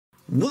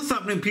What's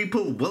happening,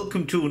 people?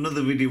 Welcome to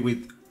another video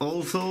with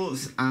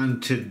Allsortzz,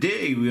 and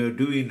today we are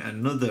doing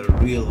another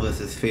real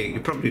versus fake. You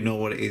probably know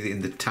what it is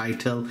in the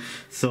title.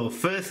 So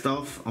first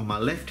off, on my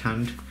left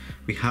hand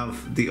we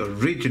have the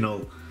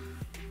original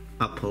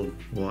Apple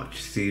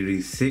Watch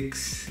Series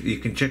 6. You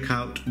can check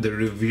out the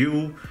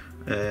review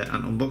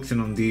and unboxing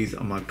on these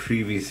on my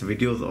previous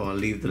videos, or I'll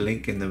leave the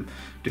link in the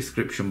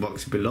description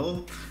box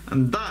below.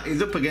 And that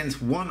is up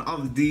against one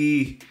of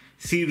the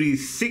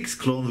Series 6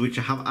 clones which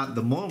I have at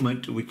the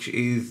moment, which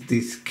is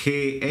this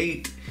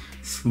K8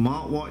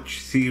 Smartwatch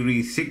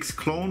Series 6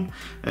 clone.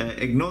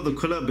 Ignore the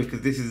color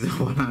because this is the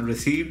one I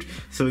received.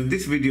 So in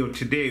this video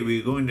today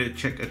we're going to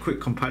check a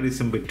quick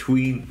comparison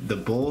between the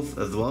both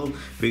as well.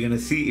 We're going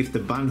to see if the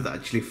bands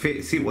actually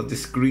fit, see what the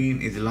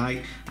screen is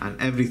like,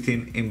 and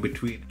everything in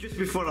between. Just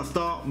before I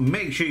start,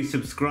 make sure you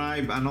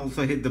subscribe and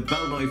also hit the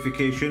bell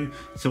notification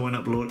so when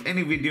I upload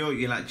any video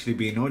you'll actually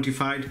be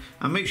notified.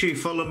 And make sure you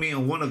follow me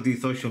on one of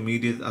these social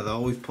medias, as I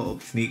always put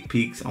up sneak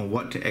peeks on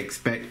what to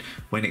expect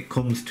when it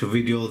comes to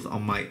videos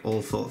on my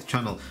Allsortzz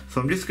channel.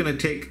 So I'm just going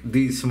to take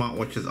these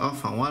smartwatches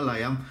off, and while I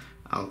am,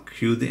 I'll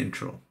cue the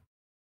intro.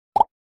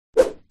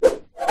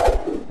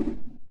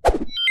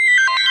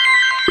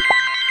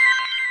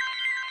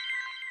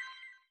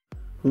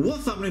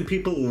 What's happening,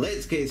 people?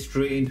 Let's get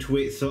straight into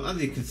it. So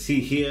as you can see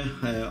here,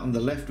 on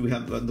the left we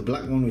have the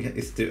black one.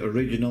 It's the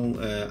original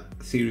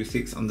Series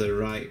 6. On the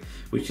right,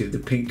 which is the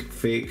pink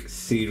fake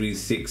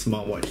Series 6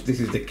 smartwatch. This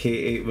is the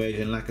K8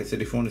 version. Like I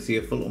said, if you want to see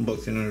a full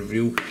unboxing and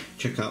review,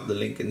 check out the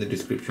link in the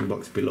description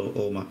box below,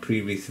 or my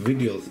previous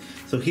videos.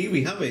 So here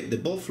we have it. They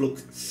both look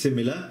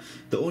similar.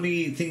 The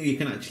only thing you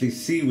can actually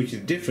see which is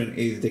different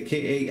is the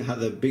K8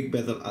 has a big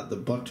bezel at the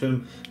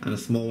bottom and a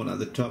small one at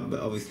the top,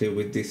 but obviously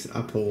with this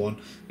Apple one,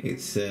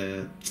 it's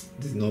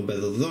there's no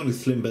bezels. There's only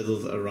slim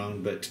bezels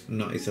around, but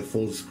not, it's a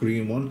full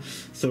screen one.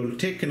 So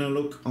taking a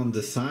look on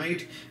the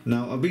side,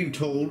 now I've been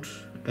told,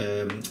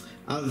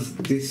 as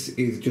this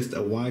is just a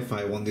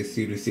Wi-Fi one, this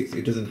Series 6,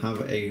 it doesn't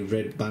have a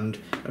red band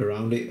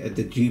around it.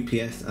 The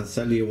GPS and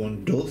cellular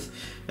one does,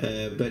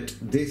 but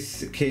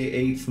this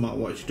K8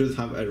 smartwatch does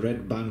have a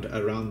red band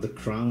around the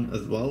crown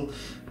as well.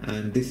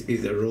 And this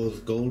is a rose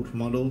gold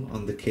model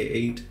on the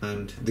K8,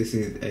 and this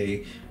is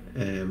a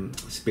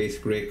space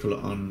grey color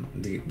on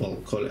the, well,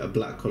 call it a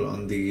black color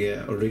on the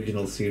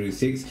original Series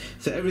 6.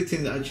 So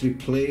everything's actually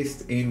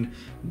placed in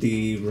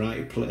the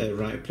right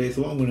place.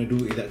 What I'm going to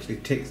do is actually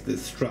take the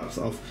straps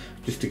off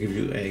just to give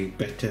you a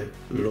better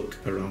look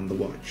around the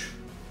watch.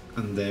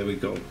 And there we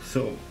go.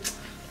 So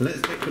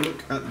let's take a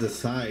look at the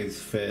size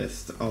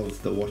first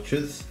of the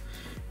watches.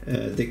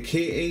 The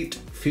K8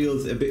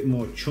 feels a bit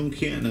more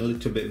chunky and a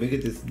little bit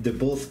bigger. They're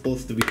both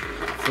supposed to be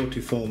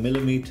 44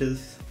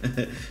 millimeters.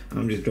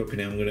 I'm just dropping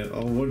it. I've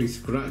already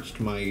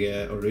scratched my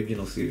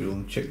original series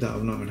one. Check that,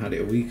 I've not even had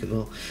it a week as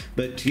well.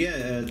 But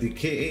yeah, the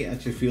K8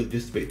 actually feels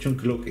just a bit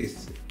chunky. Look,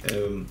 it's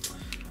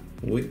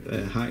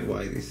with height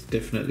wise, it's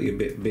definitely a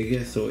bit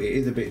bigger, so it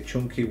is a bit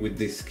chunky with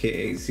this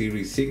K8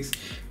 Series 6.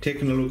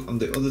 Taking a look on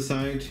the other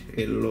side,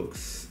 it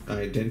looks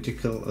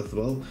identical as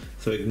well.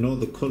 So ignore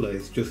the color,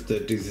 it's just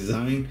the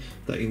design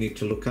that you need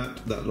to look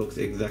at. That looks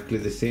exactly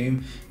the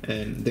same.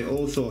 And they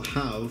also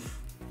have,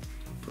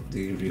 put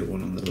the real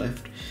one on the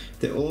left,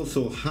 they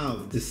also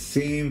have the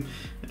same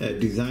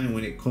design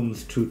when it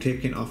comes to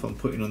taking off and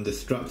putting on the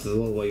straps as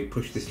well, where you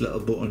push this little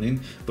button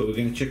in. But we're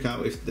going to check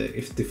out if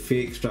the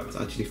fake straps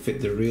actually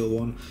fit the real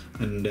one,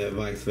 and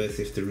vice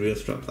versa, if the real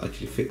straps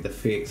actually fit the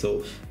fake.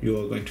 So you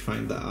are going to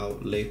find that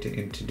out later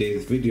in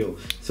today's video.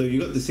 So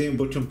you got the same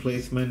button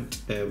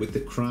placement with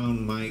the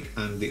crown, mic,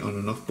 and the on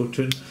and off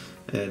button.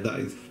 That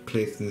is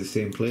placed in the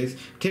same place.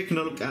 Taking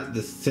a look at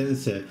the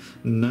sensor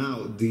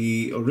now,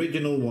 the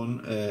original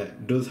one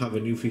does have a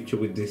new feature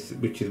with this,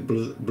 which is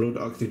blood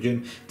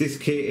oxygen. This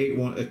K8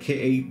 one,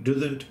 K8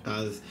 doesn't,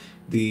 as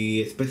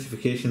the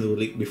specifications were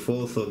leaked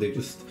before, so they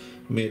just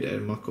made a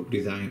mock-up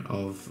design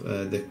of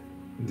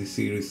the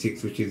Series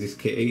 6, which is this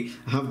K8.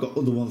 I have got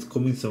other ones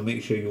coming, so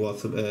make sure you are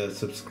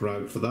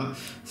subscribed for that.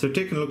 So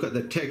taking a look at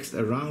the text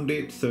around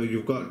it, so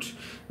you've got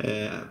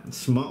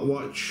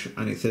smartwatch,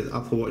 and it says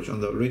Apple Watch on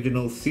the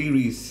original.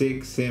 Series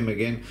 6, same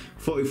again,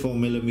 44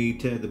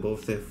 millimeter. They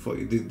both say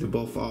they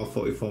both are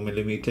 44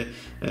 millimeter.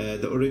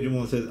 The original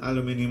one says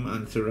aluminium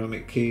and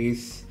ceramic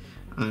case,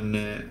 and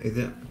is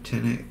it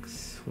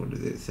 10x? What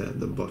does it say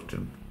at the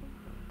bottom?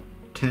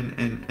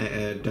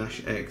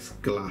 10N-X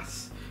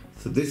glass.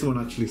 So this one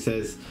actually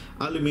says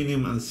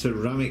aluminium and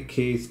ceramic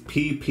case,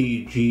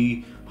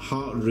 PPG,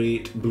 heart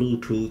rate,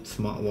 Bluetooth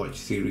smartwatch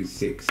Series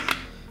 6.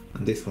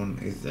 And this one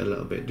is a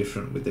little bit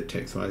different with the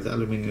text wise.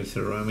 Aluminium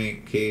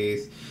ceramic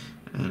case,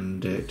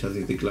 and it tells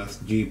you the glass,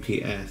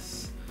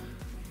 GPS,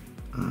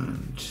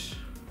 and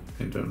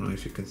I don't know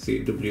if you can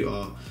see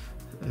WR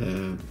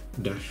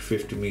dash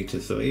 50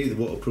 meters. So it is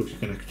waterproof. You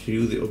can actually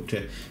use it up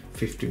to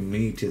 50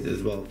 meters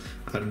as well.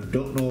 I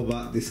don't know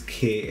about this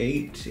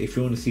K8. If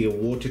you want to see a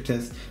water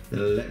test,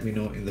 then let me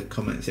know in the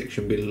comment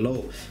section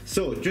below.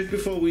 So just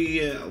before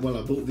we well,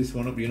 I boot this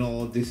one up, you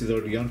know this is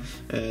already on.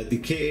 The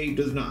K8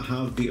 does not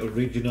have the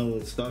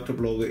original startup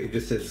logo, it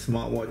just says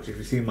Smartwatch. If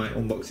you see my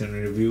unboxing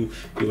and review,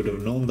 you would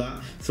have known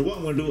that. So what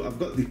I'm going to do, I've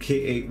got the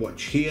K8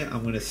 watch here.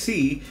 I'm going to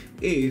see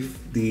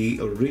if the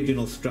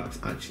original straps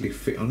actually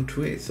fit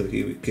onto it. So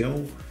here we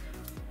go.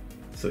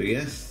 So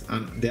yes,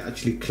 and they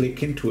actually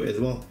click into it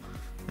as well.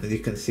 As you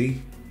can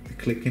see, they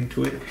click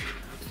into it.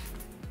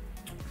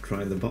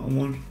 Try the bottom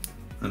one,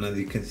 and as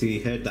you can see,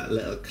 you heard that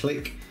little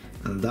click,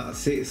 and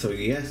that's it. So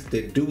yes,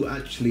 they do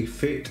actually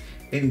fit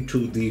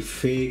into the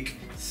fake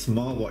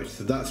smartwatch,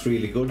 so that's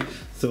really good.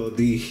 So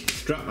the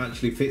strap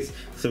actually fits.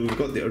 So we've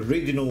got the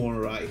original one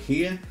right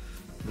here.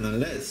 Now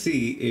let's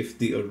see if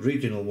the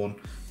original one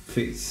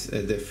fits,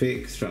 the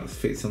fake strap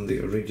fits on the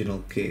original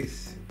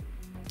case.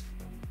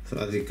 So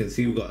as you can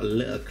see, we've got a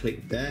little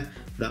click there.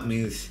 That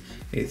means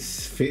it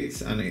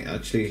fits, and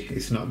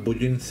it's not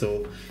budging,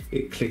 so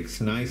it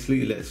clicks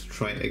nicely. Let's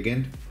try it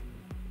again.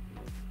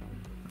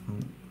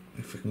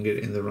 If we can get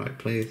it in the right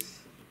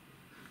place.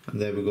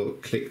 And there we go,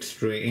 clicked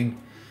straight in.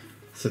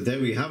 So there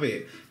we have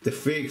it. The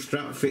fake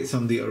strap fits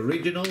on the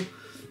original,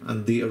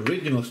 and the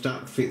original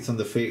strap fits on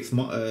the fake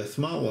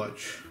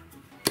smartwatch.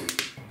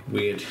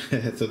 Weird.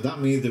 So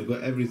that means they've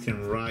got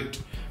everything right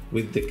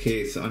with the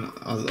case. And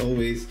as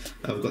always,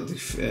 I've got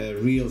the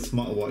real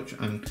smartwatch,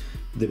 and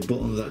the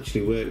buttons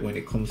actually work when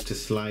it comes to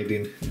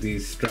sliding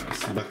these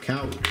straps back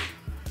out.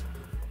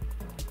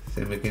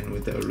 Same again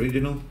with the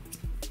original.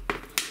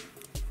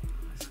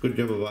 It's a good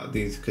job about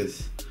these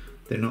because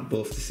they're not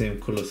both the same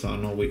colour, so I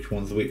know which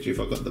one's which. If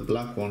I got the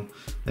black one,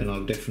 then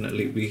I'll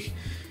definitely be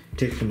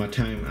taking my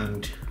time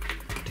and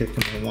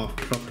taking them off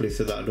properly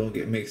so that I don't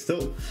get mixed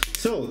up.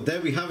 So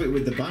there we have it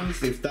with the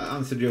bands. If that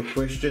answered your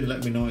question,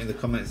 let me know in the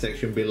comment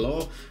section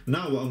below.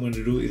 Now what I'm going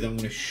to do is I'm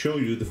going to show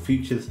you the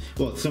features,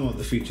 well, some of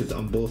the features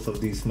on both of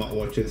these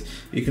smartwatches.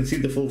 You can see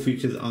the full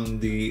features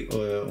on the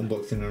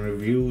unboxing and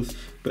reviews,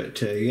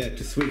 but yeah,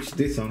 to switch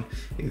this on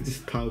is this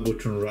power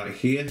button right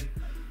here.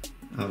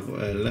 I've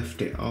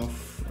left it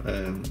off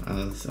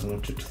as I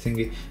wanted to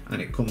thingy,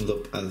 and it comes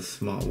up as a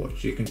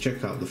smartwatch. You can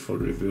check out the full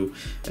review.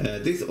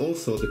 This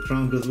also, the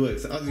crown does work.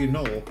 So as you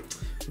know,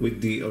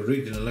 with the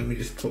original, let me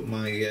just put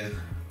my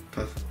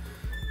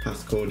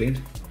passcode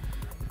in.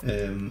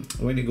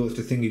 When it goes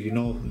to thingy, you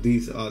know,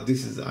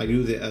 I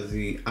use it as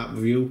the app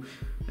view,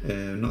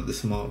 not the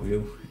smart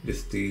view,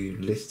 just the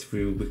list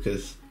view,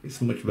 because it's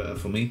much better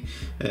for me.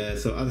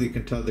 So as you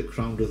can tell, the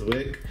crown does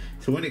work.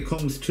 So when it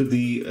comes to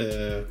the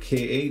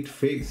K8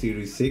 fake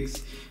series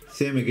 6,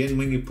 same again,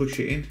 when you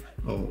push it in,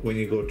 or when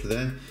you go to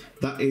there,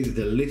 that is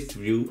the list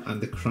view, and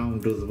the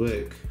crown does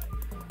work.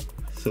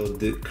 So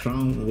the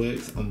crown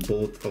works on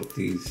both of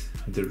these,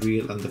 the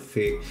real and the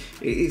fake.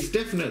 It's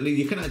definitely,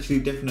 you can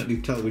actually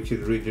definitely tell which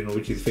is original,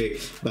 which is fake.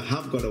 But I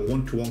have got a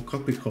one-to-one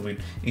copy coming,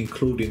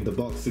 including the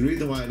box. The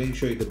reason why I didn't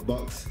show you the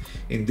box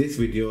in this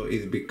video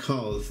is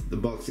because the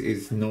box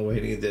is nowhere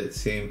near the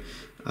same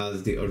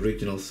as the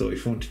original. So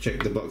if you want to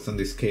check the box on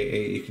this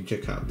K8, you can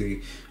check out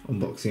the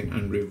unboxing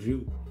and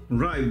review.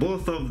 Right,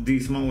 both of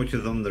the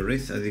smartwatches on the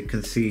wrist, as you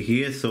can see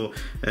here. So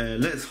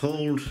let's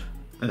hold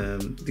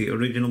the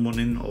original one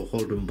in, or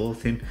hold them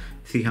both in,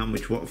 see how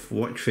much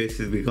watch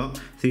faces we got.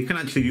 So you can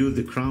actually use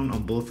the crown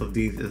on both of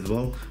these as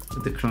well.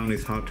 The crown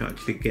is hard to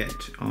actually get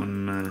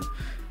on,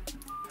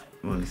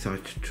 well, it's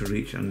hard to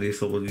reach, and this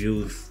will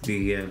use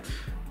the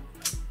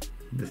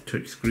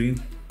touch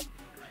screen.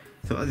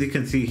 So as you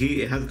can see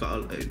here, it has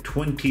got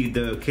 20,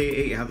 the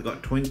K8 has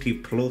got 20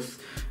 plus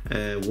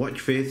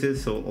watch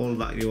faces. So all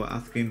that you are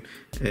asking,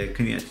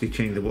 can you actually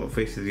change the watch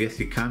faces? Yes,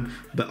 you can,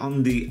 but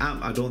on the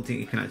app I don't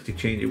think you can actually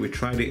change it. We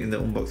tried it in the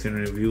unboxing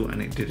review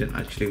and it didn't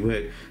actually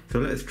work. So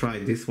let's try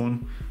this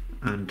one,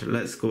 and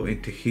let's go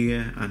into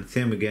here, and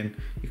same again,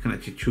 you can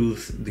actually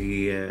choose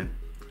the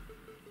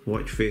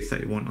watch face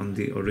that you want on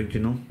the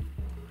original,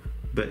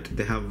 but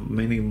they have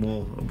many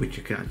more which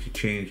you can actually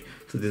change.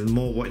 So there's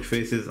more watch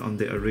faces on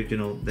the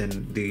original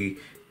than the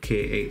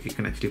K8. You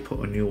can actually put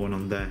a new one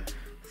on there.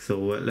 So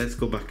let's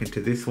go back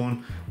into this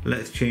one.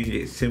 Let's change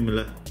it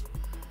similar,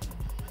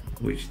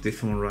 which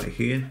this one right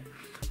here.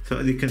 So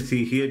as you can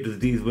see here, does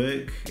these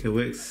work? It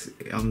works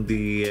on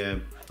the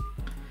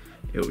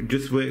it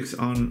just works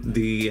on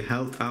the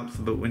health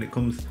apps, but when it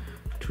comes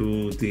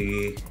to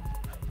the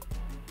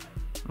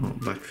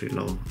battery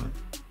low,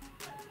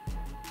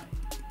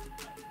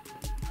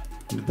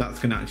 that's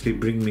going to actually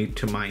bring me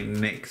to my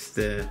next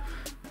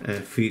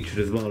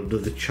feature as well.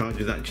 Does the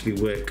chargers actually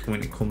work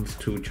when it comes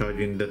to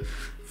charging the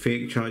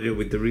fake charger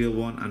with the real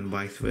one, and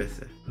vice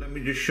versa? Let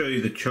me just show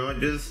you the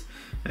chargers.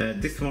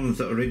 This one's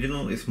the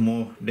original, it's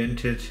more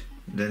dented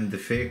than the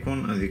fake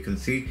one, as you can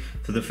see.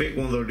 So the fake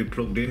one's already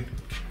plugged in,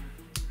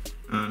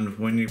 and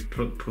when you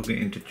plug it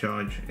into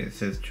charge, it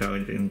says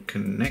charging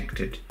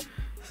connected.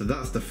 So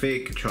that's the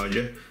fake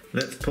charger.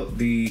 Let's put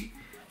the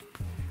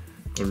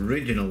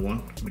original one,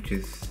 which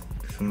is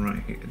this one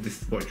right here,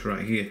 this watch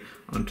right here,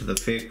 onto the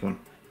fake one.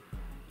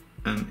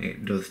 and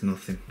it does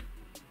nothing.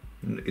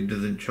 It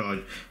doesn't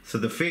charge. So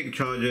the fake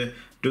charger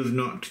does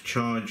not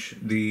charge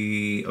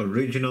the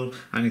original,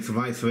 and it's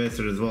vice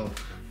versa as well.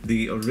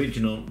 The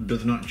original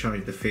does not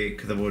charge the fake,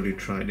 because I've already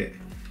tried it.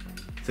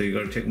 So you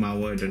got to take my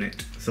word on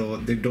it. So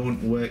they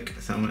don't work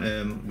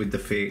with the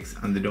fakes,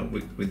 and they don't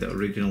work with the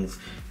originals.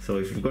 So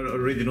if you've got an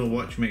original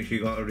watch, make sure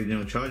you got an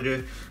original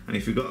charger, and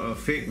if you've got a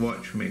fake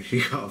watch, make sure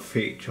you got a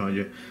fake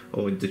charger,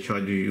 or the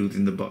charger you use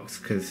in the box,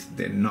 because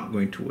they're not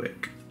going to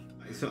work.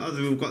 So as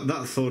we've got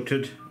that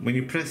sorted, when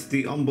you press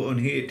the on button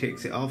here, it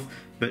takes it off,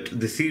 but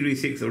the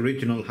Series 6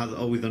 original has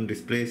always on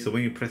display. So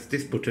when you press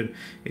this button,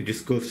 it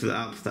just goes to the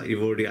apps that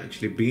you've already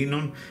actually been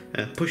on.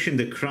 Pushing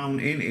the crown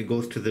in, it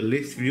goes to the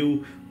list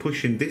view.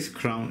 Pushing this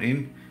crown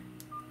in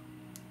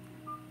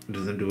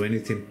doesn't do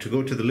anything. To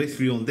go to the list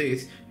view on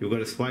this, you've got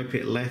to swipe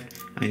it left,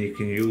 and you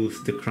can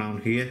use the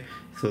crown here.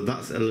 So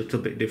that's a little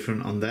bit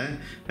different on there.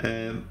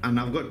 And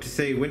I've got to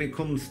say, when it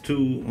comes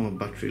to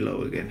battery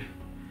low again,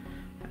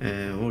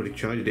 I've already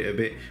charged it a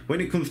bit. When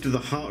it comes to the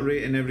heart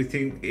rate and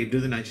everything, it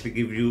doesn't actually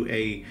give you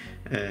a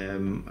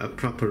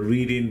proper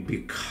reading,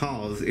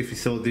 because if you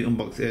saw the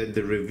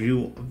the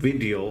review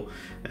video,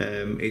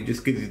 it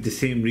just gives you the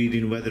same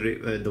reading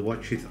whether the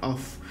watch is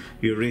off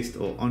your wrist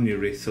or on your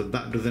wrist. So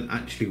that doesn't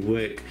actually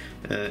work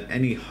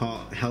any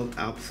heart health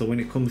app. So when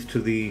it comes to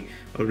the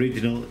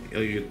original,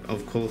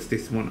 of course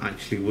this one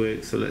actually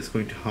works. So let's go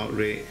into heart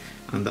rate,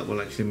 and that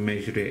will actually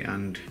measure it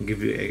and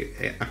give you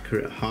a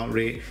accurate heart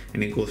rate,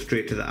 and it goes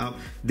straight to the app.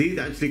 These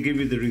actually give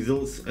you the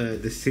results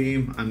the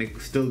same, and it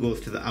still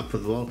goes to the app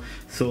as well.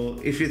 So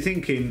if you're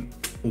thinking,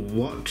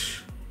 what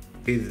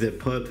is the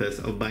purpose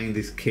of buying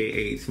this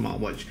K8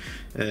 smartwatch?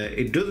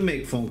 It does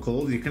make phone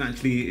calls. You can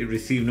actually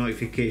receive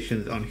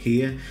notifications on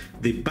here.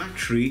 The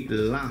battery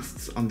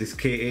lasts on this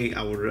K8,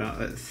 I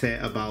would say,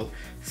 about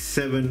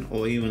 7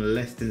 or even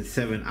less than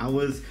 7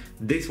 hours.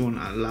 This one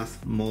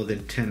lasts more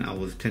than 10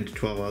 hours, 10 to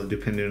 12 hours,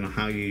 depending on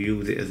how you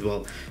use it as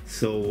well.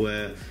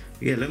 So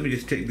yeah, let me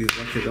just take these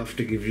watches off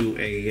to give you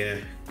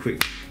a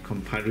quick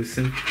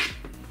comparison,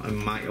 in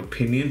my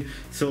opinion.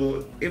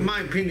 So in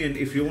my opinion,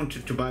 if you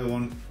wanted to buy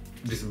one,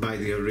 just buy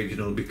the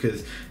original,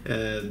 because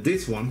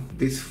this one,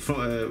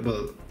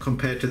 well,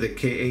 compared to the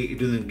K8, it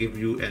doesn't give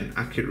you an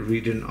accurate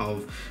reading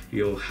of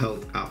your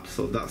health app.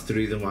 So that's the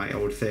reason why I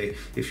would say,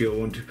 if you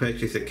want to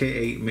purchase a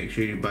K8, make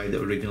sure you buy the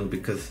original,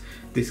 because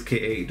this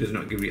K8 does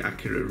not give you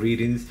accurate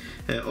readings.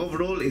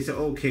 Overall, it's an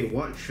okay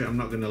watch, I'm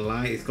not gonna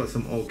lie. It's got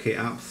some okay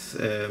apps.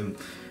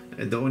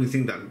 The only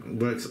thing that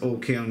works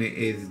okay on it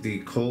is the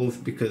calls,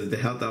 because the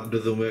health app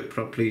doesn't work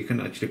properly. You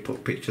can actually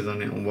put pictures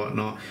on it and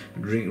whatnot,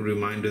 drink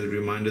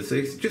reminders. So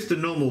it's just a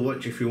normal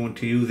watch if you want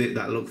to use it,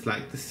 that looks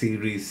like the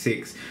Series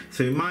 6.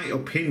 So in my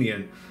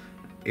opinion,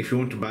 if you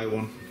want to buy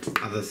one,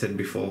 as I said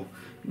before,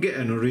 get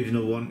an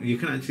original one. You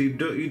can actually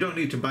you don't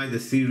need to buy the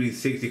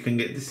Series 6. You can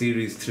get the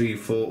Series 3,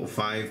 4 or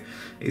 5.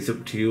 It's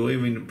up to you. I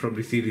mean,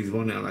 probably Series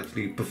 1 will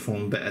actually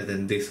perform better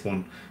than this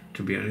one,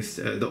 to be honest.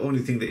 The only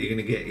thing that you're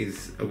going to get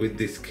is with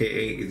this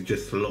K8 is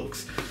just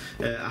looks.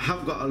 I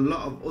have got a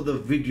lot of other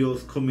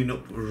videos coming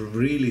up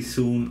really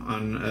soon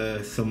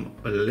on some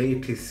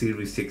latest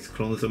Series 6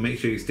 clones, so make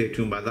sure you stay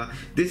tuned by that.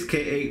 This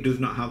K8 does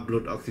not have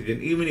blood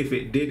oxygen. Even if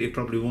it did, it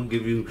probably won't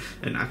give you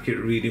an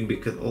accurate reading,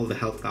 because all the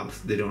health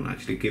apps, they don't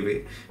actually give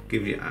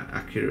you an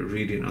accurate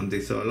reading on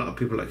this. So a lot of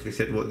people actually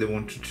said what they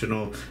wanted to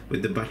know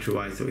with the battery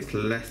wise, so it's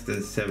less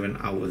than 7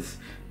 hours.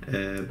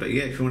 But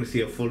yeah, if you want to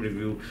see a full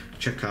review,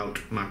 check out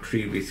my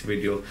previous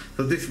video.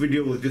 So this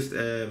video was just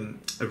a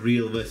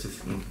real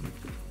versus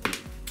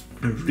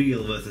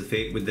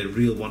fake, with the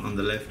real one on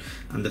the left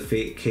and the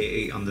fake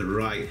K8 on the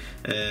right.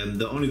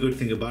 The only good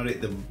thing about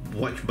it, the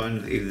watch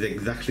band is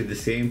exactly the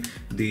same.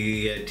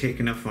 The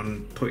taking off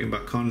and putting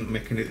back on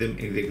mechanism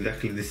is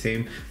exactly the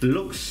same.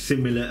 Looks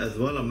similar as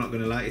well, I'm not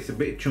gonna lie. It's a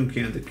bit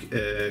chunky on the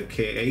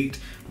K8,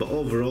 but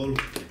overall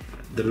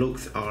the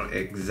looks are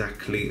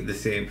exactly the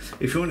same.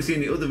 If you want to see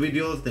any other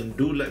videos, then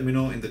do let me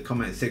know in the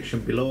comment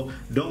section below.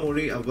 Don't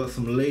worry, I've got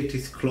some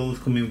latest clones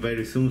coming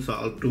very soon, so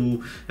I'll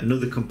do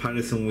another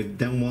comparison with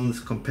them ones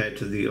compared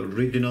to the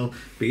original.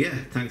 But yeah,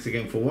 thanks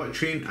again for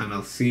watching, and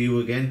I'll see you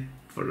again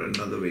for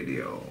another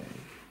video.